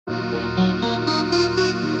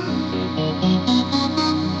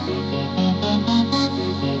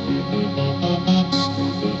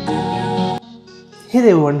Hey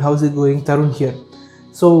there everyone, how's it going? Tarun here.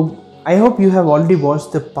 So I hope you have already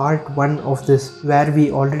watched the part 1 of this, where we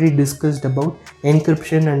already discussed about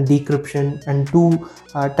encryption and decryption and two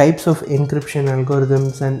types of encryption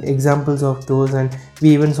algorithms and examples of those, and we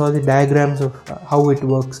even saw the diagrams of how it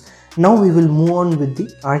works. Now we will move on with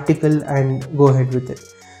the article and go ahead with it.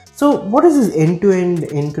 So what is this end-to-end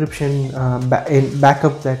encryption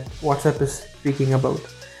backup that WhatsApp is speaking about?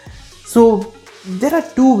 So there are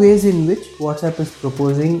two ways in which WhatsApp is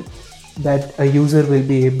proposing that a user will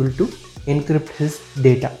be able to encrypt his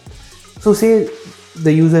data. So say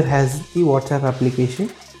the user has the WhatsApp application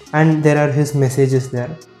and there are his messages there,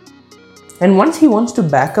 and once he wants to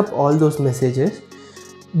back up all those messages,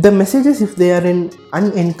 the messages, if they are in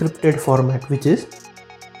unencrypted format, which is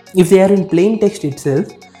if they are in plain text itself,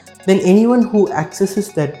 then anyone who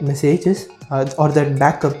accesses that messages or that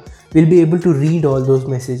backup will be able to read all those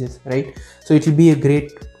messages, right? So it will be a great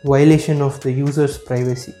violation of the user's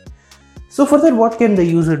privacy. So for that, what can the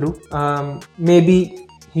user do? Maybe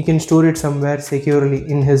he can store it somewhere securely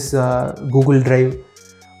in his Google Drive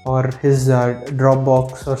or his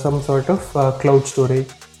Dropbox or some sort of cloud storage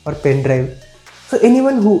or pen drive. So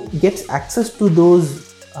anyone who gets access to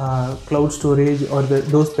those cloud storage or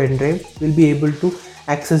those pen drive will be able to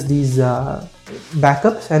access these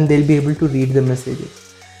backups, and they'll be able to read the messages.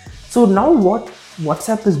 So now what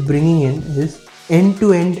WhatsApp is bringing in is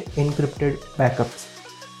end-to-end encrypted backups.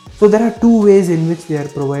 So there are two ways in which they are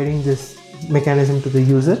providing this mechanism to the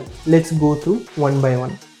user. Let's go through one by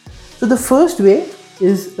one. So the first way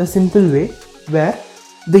is a simple way where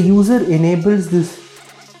the user enables this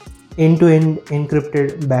end-to-end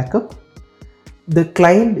encrypted backup. The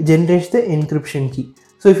client generates the encryption key.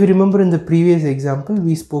 So if you remember in the previous example,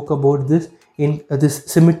 we spoke about this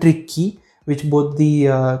symmetric key which both the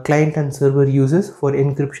client and server uses for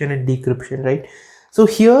encryption and decryption, right? So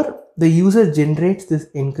here the user generates this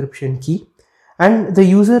encryption key, and the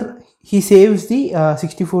user, he saves the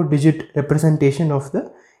 64-digit representation of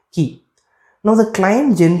the key. Now the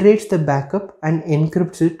client generates the backup and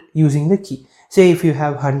encrypts it using the key. Say if you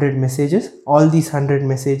have 100 messages, all these 100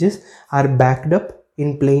 messages are backed up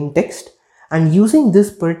in plain text, and using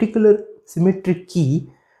this particular symmetric key,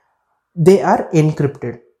 they are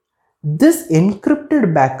encrypted. This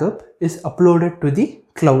encrypted backup is uploaded to the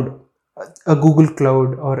cloud, a Google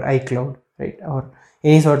Cloud or iCloud, right, or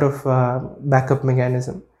any sort of backup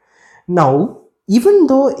mechanism. Now, even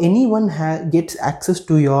though anyone gets access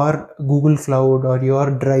to your Google Cloud or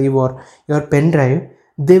your Drive or your pen drive,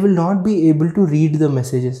 they will not be able to read the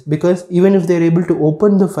messages, because even if they're able to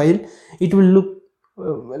open the file, it will look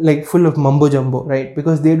like full of mumbo jumbo, right?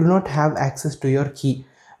 Because they do not have access to your key.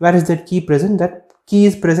 Where is that key present? That key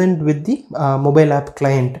is present with the mobile app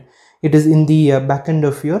client. It is in the backend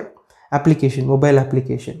of your application, mobile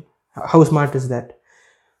application. How smart is that?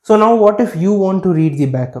 So now what if you want to read the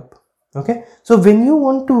backup? Okay, so when you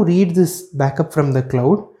want to read this backup from the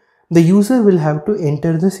cloud, the user will have to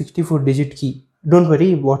enter the 64-digit key. Don't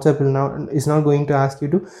worry, WhatsApp is not going to ask you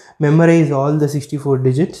to memorize all the 64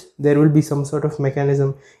 digits. There will be some sort of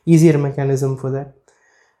mechanism, easier mechanism for that.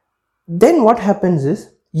 Then what happens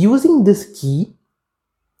is, using this key,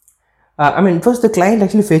 first the client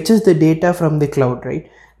actually fetches the data from the cloud, right?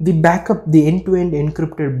 The backup, the end-to-end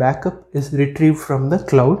encrypted backup is retrieved from the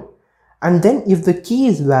cloud, and then if the key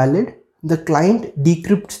is valid, the client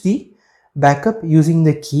decrypts the backup using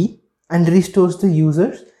the key and restores the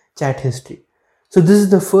user's chat history. So this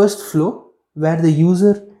is the first flow where the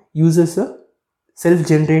user uses a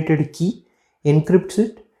self-generated key, encrypts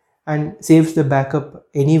it and saves the backup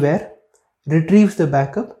anywhere, retrieves the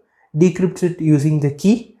backup, decrypts it using the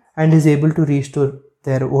key, and is able to restore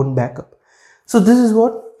their own backup. So this is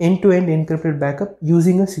what end-to-end encrypted backup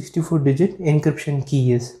using a 64-digit encryption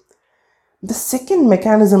key is. The second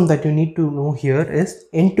mechanism that you need to know here is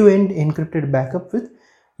end-to-end encrypted backup with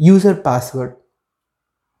user password.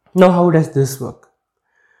 Now how does this work?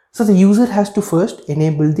 So the user has to first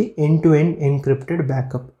enable the end-to-end encrypted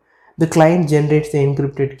backup. The client generates the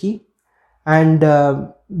encrypted key, and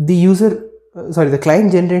the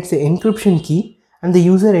client generates the encryption key, and the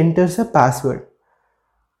user enters a password.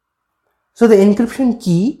 So the encryption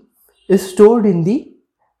key is stored in the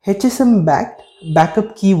HSM backed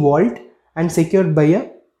backup key vault and secured by a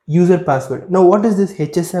user password. Now what is this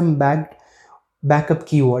HSM backed backup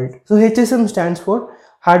key vault? So HSM stands for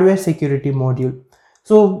hardware security module.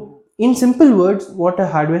 So in simple words, what a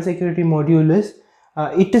hardware security module is,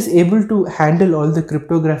 it is able to handle all the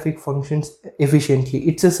cryptographic functions efficiently.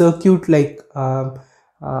 It's a circuit like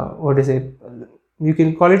you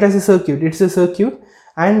can call it as a circuit. It's a circuit,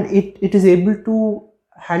 and it is able to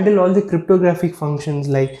handle all the cryptographic functions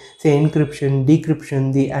like say encryption,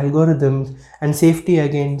 decryption, the algorithms, and safety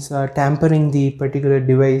against tampering the particular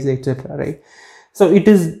device, etc. Right? So it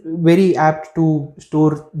is very apt to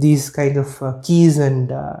store these kind of keys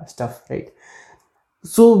and stuff, right?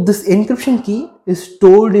 So this encryption key is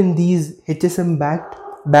stored in these HSM backed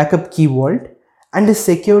backup key vault and is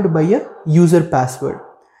secured by a user password.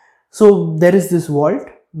 So there is this vault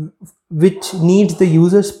which needs the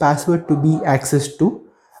user's password to be accessed to,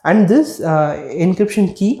 and this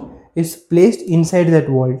encryption key is placed inside that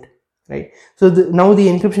vault, right? So now the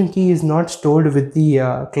encryption key is not stored with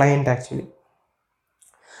the client actually.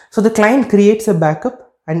 So the client creates a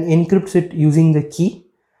backup and encrypts it using the key,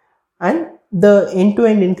 and the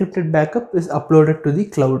end-to-end encrypted backup is uploaded to the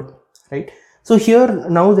cloud, right? So here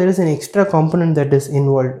now there is an extra component that is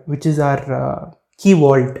involved, which is our key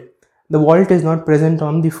vault. The vault is not present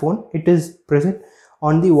on the phone, it is present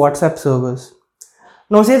on the WhatsApp servers.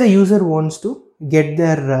 Now say the user wants to get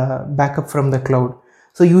their backup from the cloud.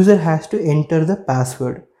 So user has to enter the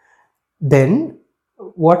password. Then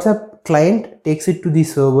WhatsApp client takes it to the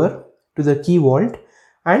server, to the key vault,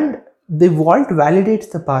 and the vault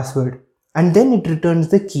validates the password, and then it returns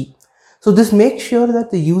the key. So this makes sure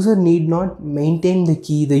that the user need not maintain the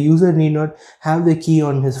key, the user need not have the key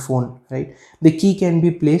on his phone, right? The key can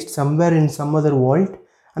be placed somewhere in some other vault,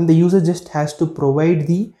 and the user just has to provide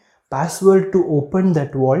the password to open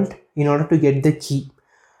that vault in order to get the key.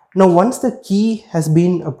 Now once the key has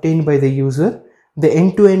been obtained by the user, the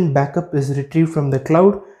end-to-end backup is retrieved from the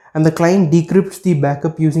cloud, and the client decrypts the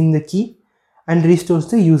backup using the key and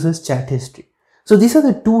restores the user's chat history. So these are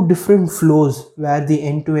the two different flows where the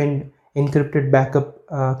end-to-end encrypted backup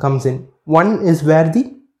comes in. One is where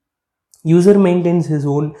the user maintains his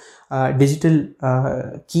own digital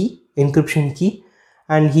key, encryption key,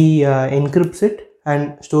 and he encrypts it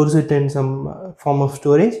and stores it in some form of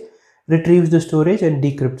storage, retrieves the storage and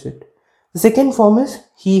decrypts it. The second form is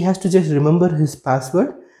he has to just remember his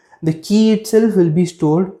password. The key itself will be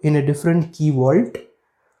stored in a different key vault,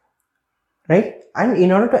 right? And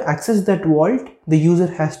in order to access that vault, the user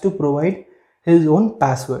has to provide his own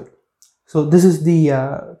password. So this is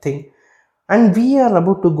the thing, and we are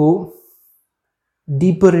about to go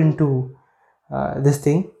deeper into this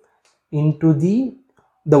thing, into the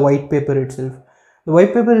white paper itself. The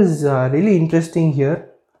white paper is really interesting here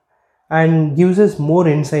and gives us more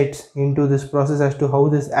insights into this process as to how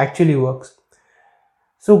this actually works.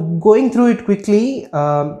 So going through it quickly,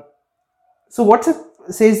 so WhatsApp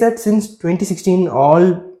says that since 2016,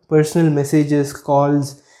 all personal messages,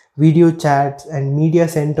 calls, video chats and media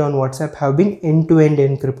sent on WhatsApp have been end-to-end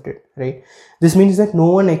encrypted, right? This means that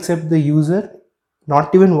no one except the user,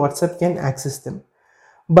 not even WhatsApp, can access them.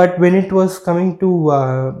 But when it was coming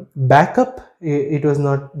to backup, it was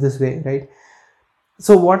not this way, right?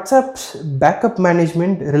 So WhatsApp's backup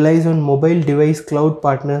management relies on mobile device cloud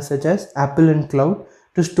partners such as Apple and Cloud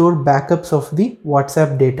to store backups of the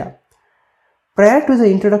WhatsApp data. Prior to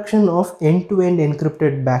the introduction of end-to-end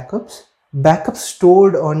encrypted backups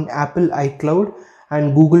stored on Apple iCloud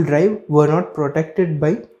and Google Drive were not protected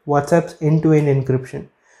by WhatsApp's end-to-end encryption.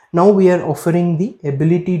 Now we are offering the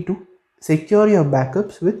ability to secure your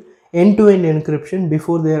backups with end-to-end encryption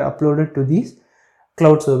before they are uploaded to these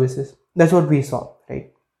cloud services. That's what we saw,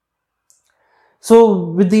 right? So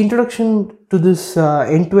with the introduction to this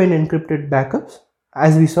end-to-end encrypted backups,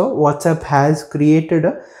 as we saw, WhatsApp has created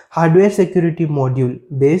a hardware security module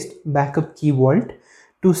based backup key vault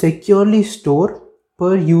to securely store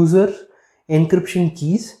per user encryption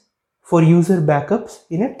keys for user backups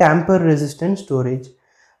in a tamper resistant storage,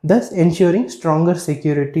 thus ensuring stronger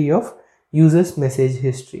security of users' message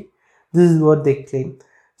history. This is what they claim.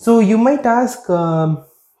 So you might ask, so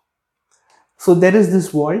there is this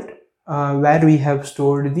vault where we have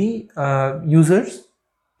stored the user's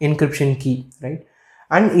encryption key, right?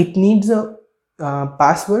 And it needs a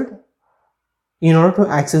password in order to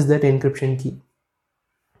access that encryption key.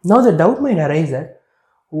 Now the doubt might arise that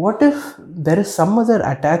what if there is some other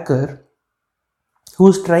attacker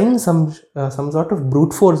who's trying some sort of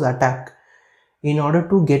brute force attack in order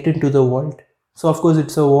to get into the vault. So of course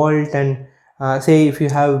it's a vault, and say if you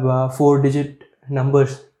have 4-digit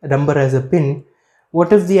number as a pin,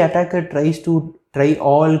 what if the attacker tries to try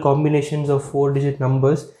all combinations of 4-digit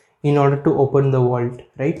numbers in order to open the vault,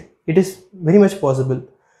 right? It is very much possible.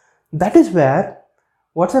 That is where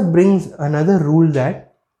WhatsApp brings another rule that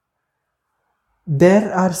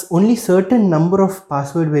there are only certain number of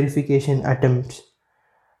password verification attempts,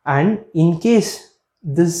 and in case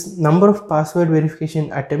this number of password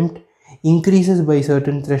verification attempt increases by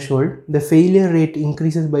certain threshold, the failure rate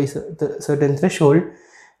increases by certain threshold,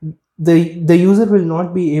 the user will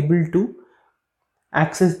not be able to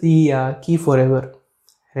access the key forever,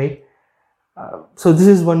 right? So this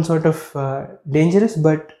is one sort of dangerous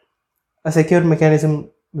but a secure mechanism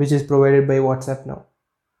which is provided by WhatsApp now.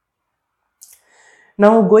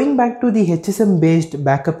 Now going back to the HSM based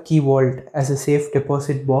backup key vault as a safe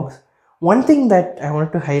deposit box, one thing that I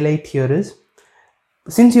wanted to highlight here is,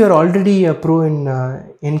 since you are already a pro in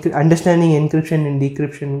understanding encryption and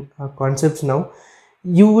decryption concepts now,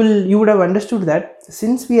 you would have understood that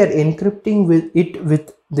since we are encrypting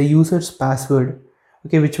with the user's password,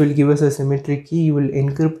 okay, which will give us a symmetric key, you will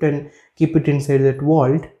encrypt and keep it inside that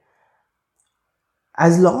vault.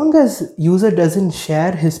 As long as user doesn't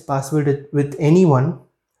share his password with anyone,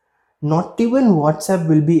 not even WhatsApp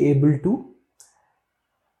will be able to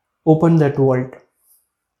open that vault,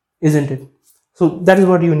 isn't it? So that is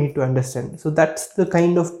what you need to understand. So that's the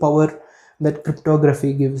kind of power that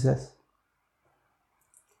cryptography gives us.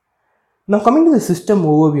 Now coming to the system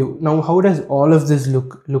overview, now how does all of this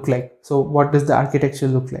look like? So what does the architecture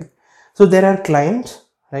look like? So there are clients,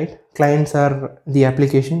 right? Clients are the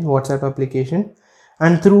application, WhatsApp application,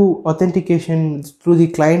 and through authentication, through the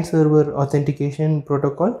client server authentication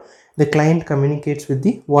protocol, the client communicates with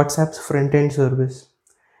the WhatsApp's front end service.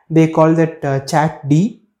 They call that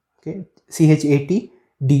ChatD, okay, CHATD,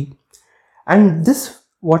 and this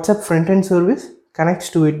WhatsApp front end service connects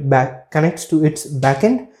to its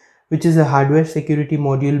backend, which is a hardware security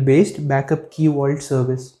module based backup key vault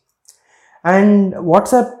service. And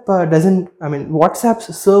WhatsApp's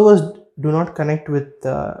servers do not connect with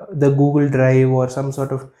the Google Drive or some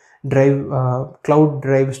sort of drive, cloud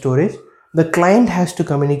drive storage. The client has to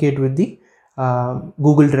communicate with the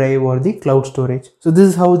Google Drive or the cloud storage. So this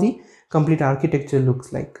is how the complete architecture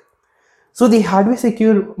looks like. So the hardware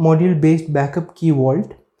secure module based backup key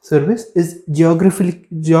vault service is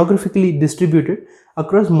geographically distributed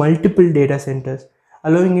across multiple data centers,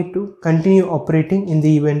 allowing it to continue operating in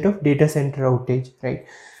the event of data center outage, right?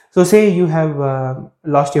 So say you have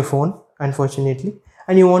lost your phone, unfortunately,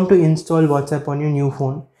 and you want to install WhatsApp on your new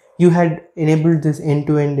phone. You had enabled this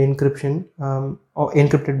end-to-end encryption or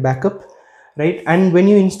encrypted backup, right? And when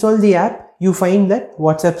you install the app, you find that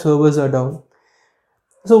WhatsApp servers are down.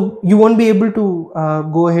 So you won't be able to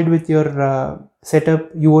go ahead with your setup.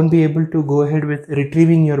 You won't be able to go ahead with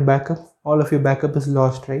retrieving your backup. All of your backup is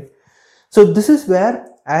lost, right? So this is where,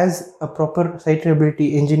 as a proper site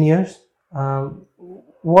reliability engineers,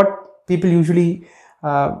 what people usually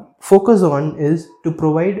focus on is to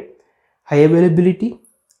provide high availability,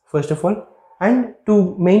 first of all, and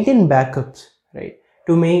to maintain backups, right?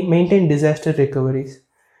 To maintain disaster recoveries.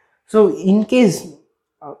 So in case,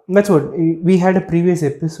 that's what we had a previous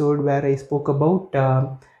episode where I spoke about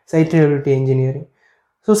site reliability engineering.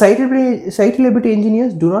 So site reliability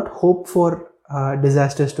engineers do not hope for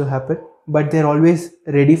disasters to happen, but they're always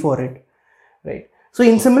ready for it, right? So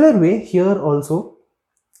in similar way here also,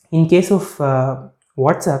 in case of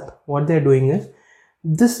WhatsApp, what they're doing is,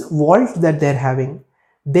 this vault that they're having,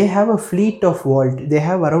 they have a fleet of vault. They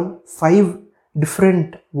have around 5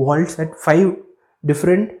 different vaults at 5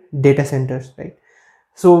 different data centers, right?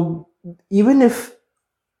 So even if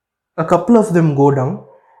a couple of them go down,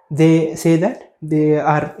 they say that they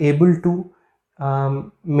are able to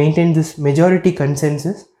maintain this majority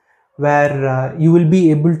consensus where you will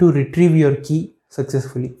be able to retrieve your key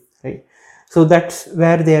successfully, right? So that's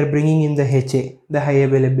where they are bringing in the HA, the high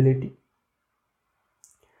availability.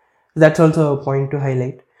 That's also a point to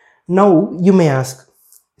highlight. Now you may ask,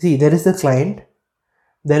 see, there is the client,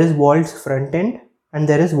 there is Vault's front end, and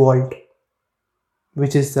there is Vault,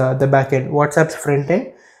 which is the backend, WhatsApp's front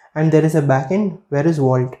end, and there is a backend where is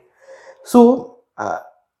Vault. So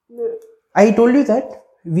I told you that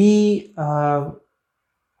we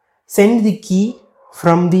send the key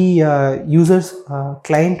from the user's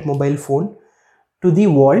client mobile phone to the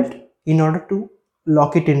vault in order to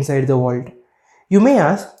lock it inside the vault. You may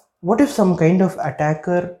ask, what if some kind of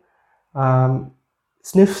attacker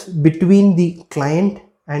sniffs between the client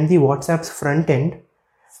and the WhatsApp's front end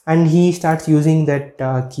and he starts using that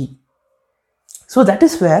key? So that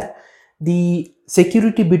is where the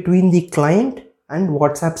security between the client and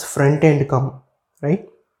WhatsApp's front end come, right?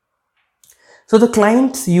 So the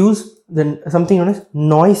clients use something known as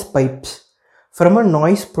noise pipes from a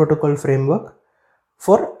noise protocol framework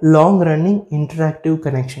for long running interactive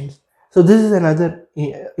connections. So this is another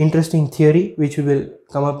interesting theory which will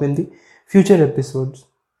come up in the future episodes.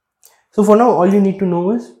 So for now, all you need to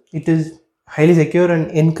know is it is highly secure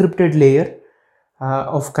and encrypted layer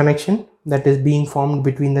of connection that is being formed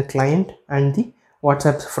between the client and the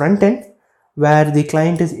WhatsApp's front end, where the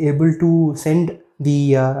client is able to send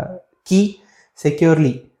the key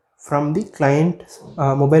securely from the client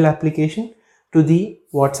mobile application to the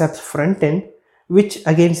WhatsApp's front end, which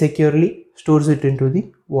again securely stores it into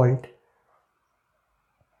the vault.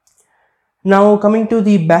 Now coming to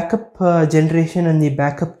the backup generation and the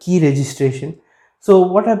backup key registration. So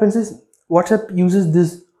what happens is WhatsApp uses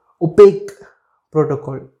this opaque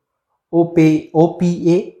protocol,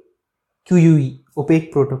 OPAQUE,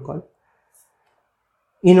 opaque protocol,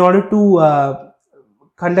 in order to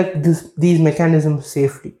conduct these mechanisms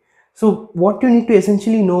safely. So what you need to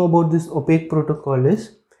essentially know about this opaque protocol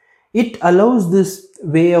is it allows this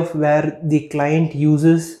way of where the client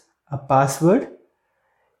uses a password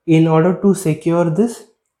in order to secure this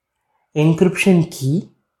encryption key,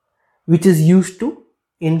 which is used to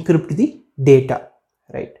encrypt the data,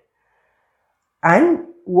 right? And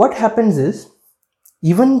what happens is,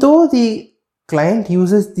 even though the client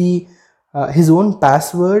uses the his own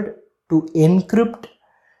password to encrypt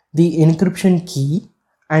the encryption key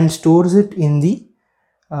and stores it in the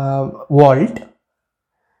vault,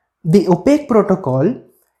 the opaque protocol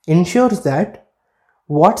ensures that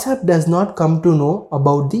WhatsApp does not come to know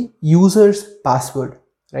about the user's password,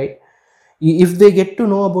 right? If they get to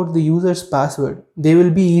know about the user's password, they will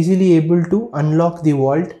be easily able to unlock the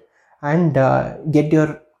vault and get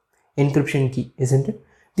your encryption key, isn't it?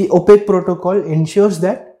 The opaque protocol ensures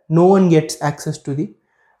that no one gets access to the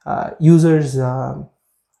user's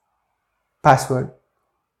password.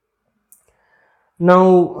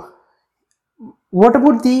 Now, what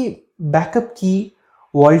about the backup key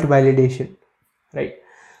vault validation, right?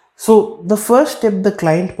 So the first step the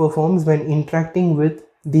client performs when interacting with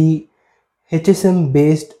the HSM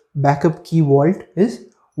based backup key vault is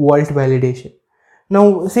vault validation.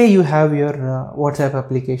 Now say you have your WhatsApp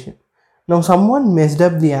application. Now someone messed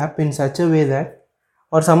up the app in such a way that,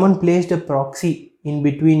 or someone placed a proxy in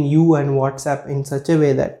between you and WhatsApp in such a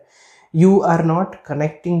way that you are not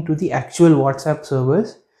connecting to the actual WhatsApp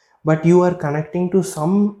servers, but you are connecting to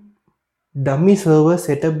some dummy server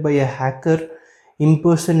set up by a hacker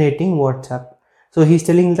impersonating WhatsApp. So he's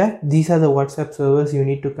telling that these are the WhatsApp servers you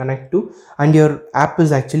need to connect to, and your app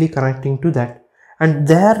is actually connecting to that. And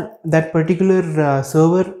there, that particular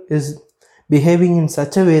server is behaving in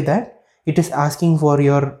such a way that it is asking for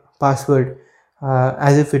your password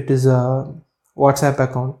as if it is a WhatsApp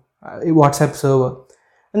account, a WhatsApp server.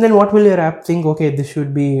 And then what will your app think? Okay, this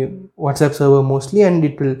should be WhatsApp server mostly, and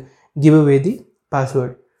it will give away the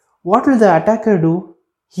password. What will the attacker do?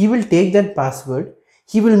 He will take that password,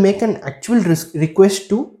 he will make an actual request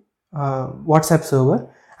to WhatsApp server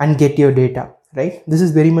and get your data, right? This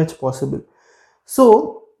is very much possible.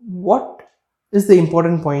 So what is the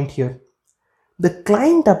important point here? The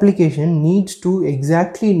client application needs to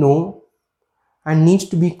exactly know and needs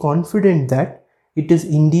to be confident that it is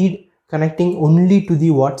indeed connecting only to the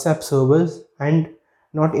WhatsApp servers and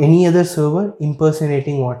not any other server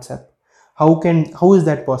impersonating WhatsApp. How is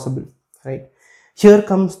that possible, right? Here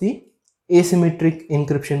comes the asymmetric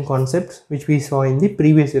encryption concepts, which we saw in the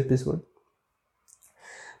previous episode.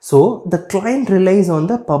 So the client relies on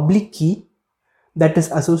the public key that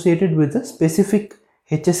is associated with a specific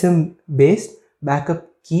HSM based backup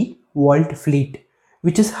key vault fleet,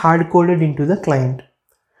 which is hard coded into the client.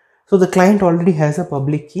 So the client already has a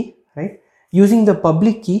public key, right? Using the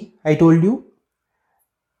public key, I told you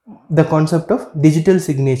the concept of digital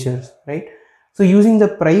signatures, right? So using the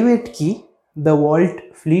private key, the vault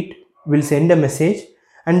fleet will send a message,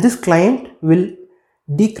 and this client will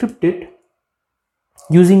decrypt it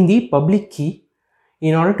using the public key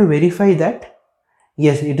in order to verify that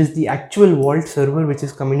yes, it is the actual vault server which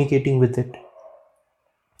is communicating with it,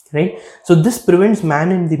 right? So this prevents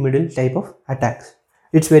man in the middle type of attacks.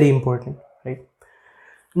 It's very important, right?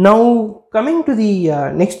 Now coming to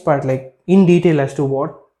the next part, like in detail as to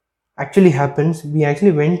what actually happens, we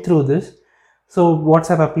actually went through this. So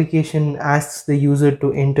WhatsApp application asks the user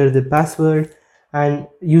to enter the password, and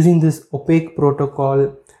using this opaque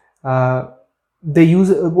protocol, the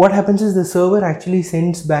user, what happens is the server actually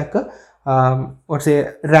sends back a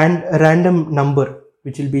random number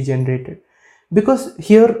which will be generated, because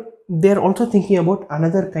here they are also thinking about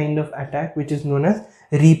another kind of attack which is known as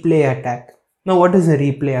replay attack. Now what is a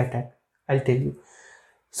replay attack? I'll tell you.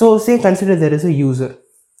 So say consider there is a user,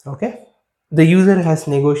 okay? The user has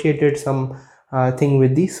negotiated some thing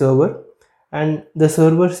with the server, and the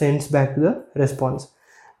server sends back the response.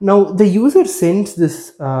 Now the user sends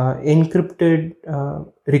this encrypted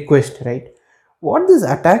request, right? What this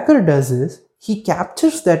attacker does is he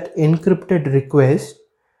captures that encrypted request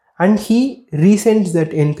and he resends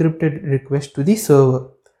that encrypted request to the server.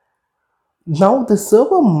 Now the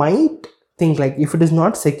server might think, like, if it is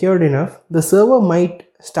not secured enough, the server might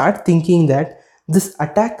start thinking that this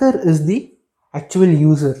attacker is the actual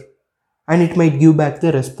user and it might give back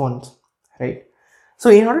the response, right? So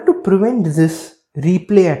in order to prevent this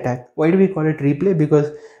replay attack, why do we call it replay?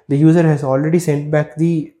 Because the user has already sent back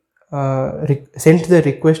the sent the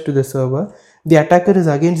request to the server. The attacker is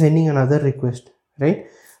again sending another request, right?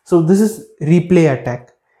 So this is replay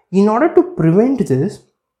attack. In order to prevent this,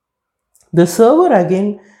 the server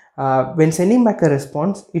again, when sending back a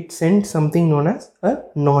response, it sends something known as a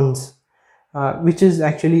nonce, which is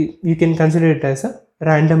actually, you can consider it as a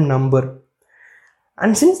random number.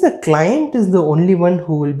 And since the client is the only one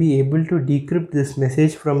who will be able to decrypt this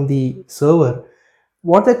message from the server,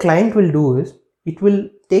 what the client will do is, it will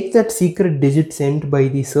take that secret digit sent by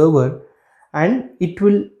the server and it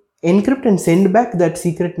will encrypt and send back that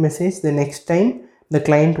secret message the next time the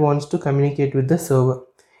client wants to communicate with the server.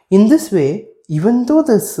 In this way, even though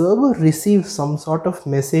the server receives some sort of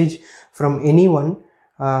message from anyone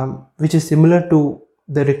which is similar to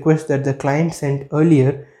the request that the client sent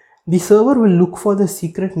earlier, the server will look for the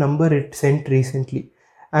secret number it sent recently,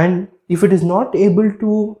 and if it is not able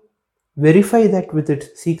to verify that with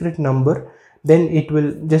its secret number, then it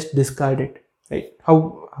will just discard it, right?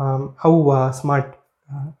 How smart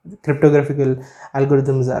cryptographical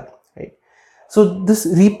algorithms are, right? So this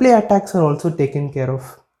replay attacks are also taken care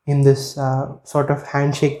of in this sort of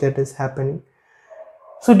handshake that is happening.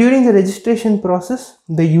 So during the registration process,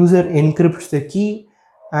 the user encrypts the key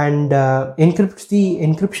and encrypts the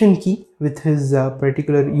encryption key with his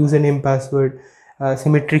particular username, password,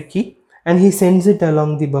 symmetric key, and he sends it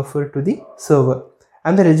along the buffer to the server,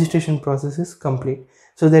 and the registration process is complete.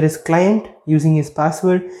 So there is client using his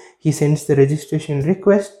password, he sends the registration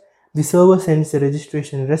request, the server sends the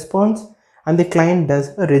registration response, and the client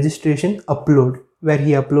does a registration upload where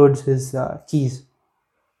he uploads his keys.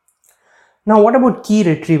 Now what about key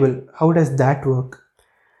retrieval? How does that work?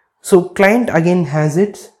 So client again has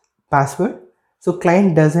its password. So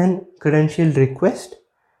client does an credential request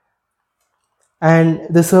and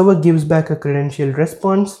the server gives back a credential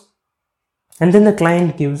response, and then the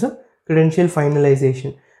client gives a credential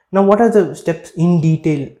finalization. Now what are the steps in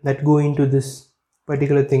detail that go into this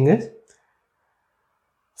particular thing is,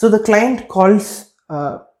 so the client calls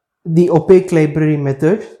the opaque library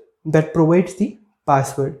method that provides the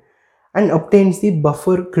password and obtains the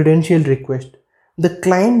buffer credential request. The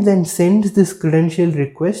client then sends this credential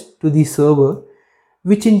request to the server,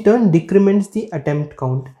 which in turn decrements the attempt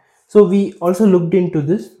count. So we also looked into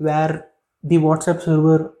this, where the WhatsApp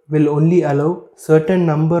server will only allow certain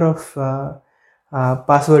number of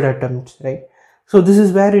password attempts, right? So this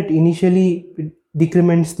is where it initially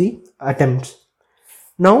decrements the attempts.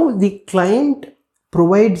 Now the client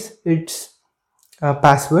provides its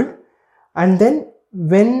password, and then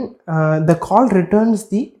when the call returns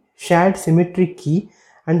the shared symmetric key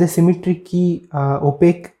and the symmetric key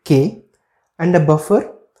opaque k and a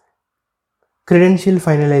buffer credential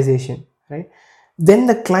finalization, right? Then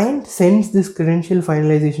the client sends this credential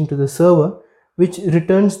finalization to the server, which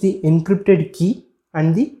returns the encrypted key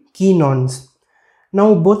and the key nonce.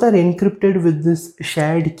 Now both are encrypted with this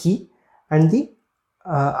shared key and the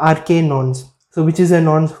RK nonce, so which is a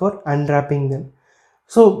nonce for unwrapping them.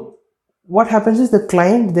 So what happens is, the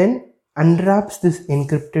client then unwraps this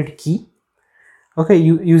encrypted key, okay,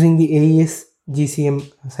 using the AES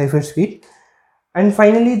GCM cipher suite, and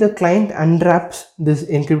finally the client unwraps this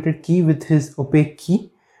encrypted key with his opaque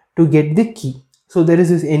key to get the key. So there is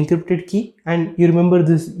this encrypted key, and you remember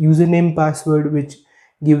this username password which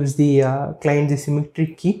gives the client the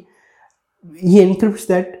symmetric key. He encrypts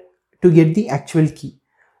that to get the actual key.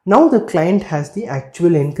 Now the client has the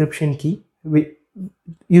actual encryption key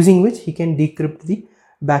using which he can decrypt the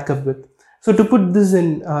backup with. So to put this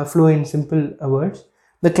in flow in simple words,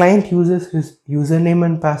 the client uses his username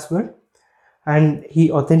and password and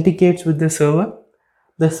he authenticates with the server.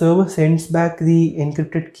 The server sends back the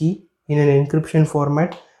encrypted key in an encryption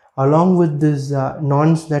format along with this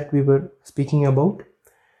nonce that we were speaking about,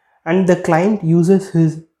 and the client uses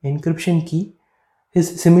his encryption key,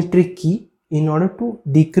 his symmetric key, in order to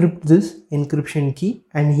decrypt this encryption key,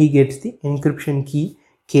 and he gets the encryption key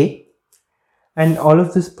K, and all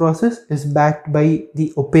of this process is backed by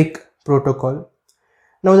the opaque protocol.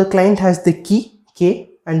 Now the client has the key K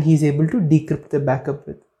and he is able to decrypt the backup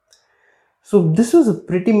with. So this was a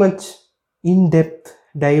pretty much in-depth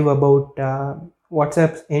dive about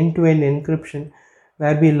WhatsApp's end-to-end encryption,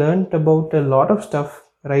 where we learned about a lot of stuff,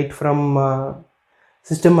 right from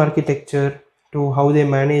system architecture to how they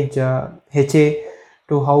manage HA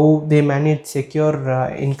to how they manage secure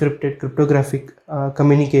encrypted cryptographic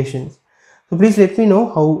communications. So please let me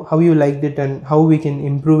know how you liked it and how we can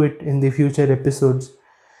improve it in the future episodes.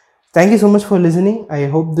 Thank you so much for listening. I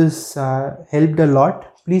hope this helped a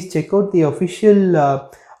lot. Please check out the official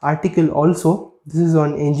article also. This is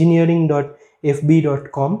on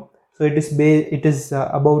engineering.fb.com. So it is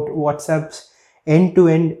about WhatsApp's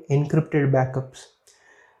end-to-end encrypted backups.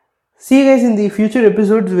 See you guys in the future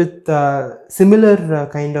episodes with similar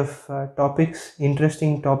kind of topics,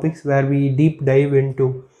 interesting topics where we deep dive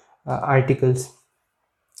into articles.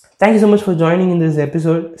 Thank you so much for joining in this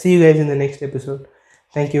episode. See you guys in the next episode.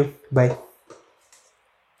 Thank you. Bye.